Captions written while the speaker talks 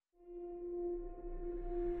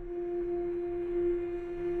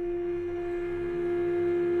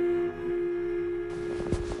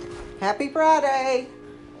Happy Friday!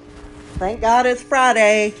 Thank God it's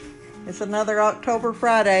Friday. It's another October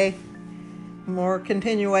Friday. More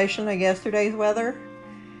continuation of yesterday's weather.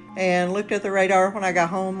 And looked at the radar when I got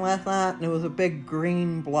home last night, and it was a big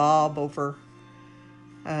green blob over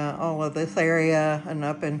all of this area and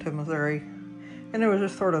up into Missouri. And it was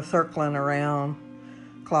just sort of circling around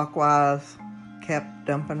clockwise, kept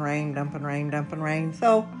dumping rain, dumping rain, dumping rain.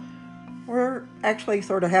 So we're actually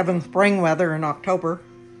sort of having spring weather in October.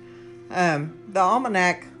 The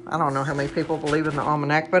almanac, I don't know how many people believe in the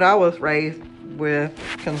almanac, but I was raised with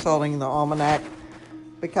consulting the almanac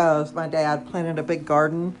because my dad planted a big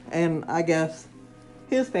garden, and I guess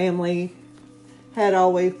his family had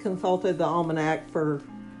always consulted the almanac for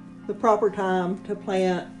the proper time to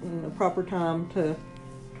plant and the proper time to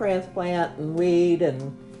transplant and weed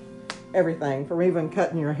and everything, from even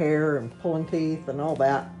cutting your hair and pulling teeth and all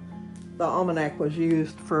that. The almanac was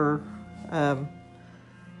used for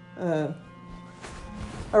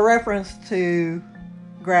a reference to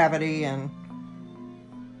gravity and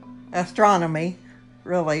astronomy,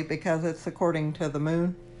 really, because it's according to the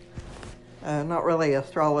moon. Not really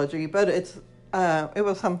astrology, but it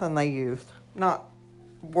was something they used, not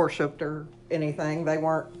worshipped or anything. They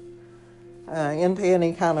weren't into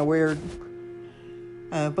any kind of weird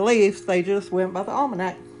beliefs. They just went by the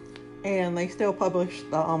almanac, and they still publish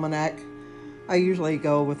the almanac. I usually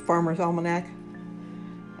go with Farmer's Almanac.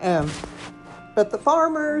 But the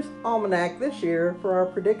Farmer's Almanac this year, for our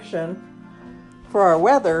prediction for our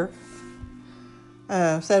weather,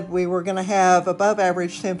 said we were going to have above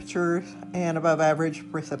average temperatures and above average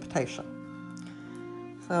precipitation.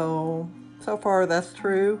 So far that's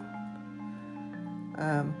true.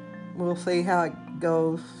 We'll see how it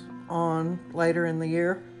goes on later in the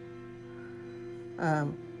year.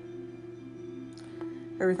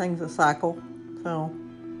 Everything's a cycle. So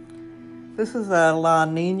this is a La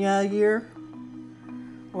Nina year.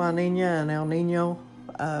 La Nina and El Nino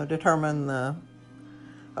determine the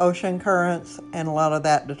ocean currents, and a lot of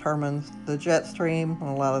that determines the jet stream, and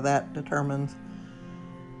a lot of that determines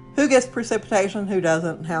who gets precipitation, who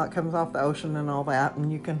doesn't, and how it comes off the ocean and all that. And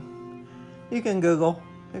you can Google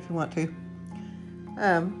if you want to.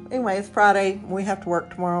 Anyway, it's Friday. We have to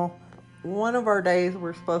work tomorrow. One of our days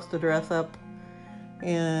we're supposed to dress up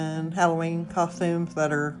in Halloween costumes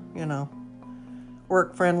that are,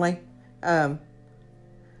 work friendly.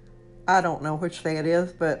 I don't know which day it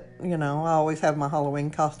is, but, I always have my Halloween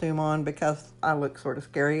costume on because I look sort of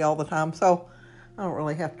scary all the time, so I don't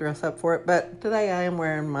really have to dress up for it. But today I am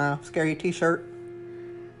wearing my scary t-shirt,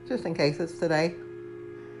 just in case it's today.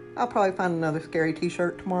 I'll probably find another scary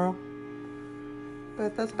t-shirt tomorrow,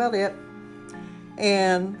 but that's about it.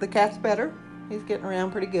 And the cat's better. He's getting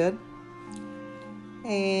around pretty good.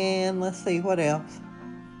 And let's see, what else?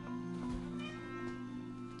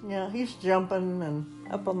 Yeah, he's jumping and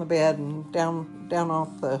up on the bed and down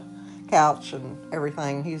off the couch and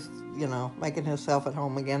everything. He's, making himself at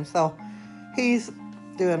home again. So he's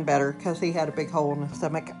doing better because he had a big hole in his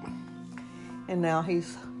stomach. And now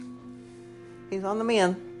he's on the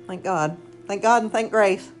mend. Thank God. Thank God and thank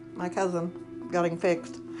Grace. My cousin got him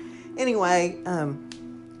fixed. Anyway,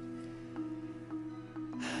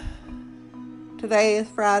 today is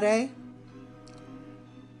Friday.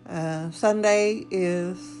 Sunday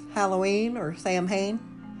is Halloween or Samhain.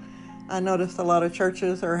 I noticed a lot of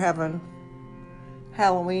churches are having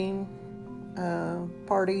Halloween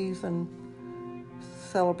parties and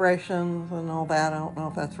celebrations and all that. I don't know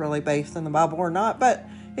if that's really based in the Bible or not, but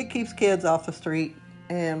it keeps kids off the street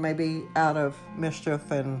and maybe out of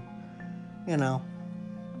mischief and,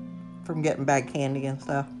 from getting bad candy and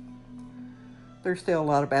stuff. There's still a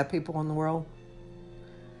lot of bad people in the world.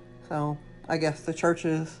 So I guess the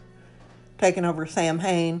churches taking over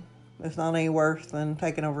Samhain is not any worse than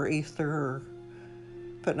taking over Easter or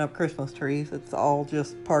putting up Christmas trees. It's all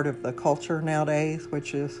just part of the culture nowadays,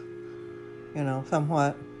 which is,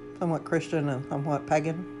 somewhat Christian and somewhat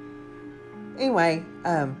pagan. Anyway,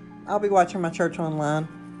 I'll be watching my church online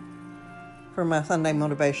for my Sunday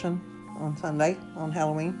motivation on Sunday, on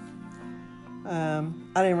Halloween. I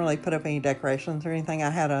didn't really put up any decorations or anything. I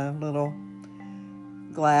had a little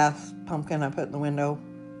glass pumpkin I put in the window.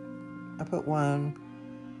 I put one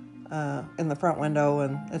in the front window,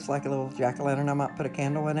 and it's like a little jack-o'-lantern. I might put a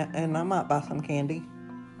candle in it, and I might buy some candy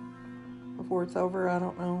before it's over. I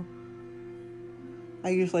don't know. I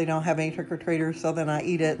usually don't have any trick-or-treaters, so then I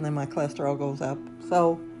eat it, and then my cholesterol goes up.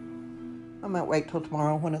 So I might wait till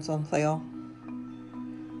tomorrow when it's on sale,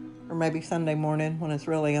 or maybe Sunday morning when it's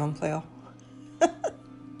really on sale.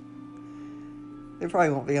 It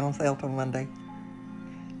probably won't be on sale till Monday,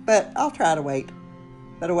 but I'll try to wait.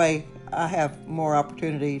 That way I have more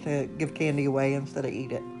opportunity to give candy away instead of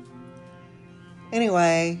eat it.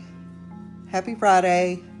 Anyway, happy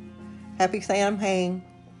Friday, happy Samhain,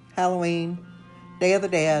 Halloween, Day of the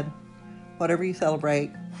Dead, whatever you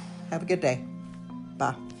celebrate. Have a good day.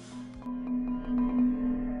 Bye.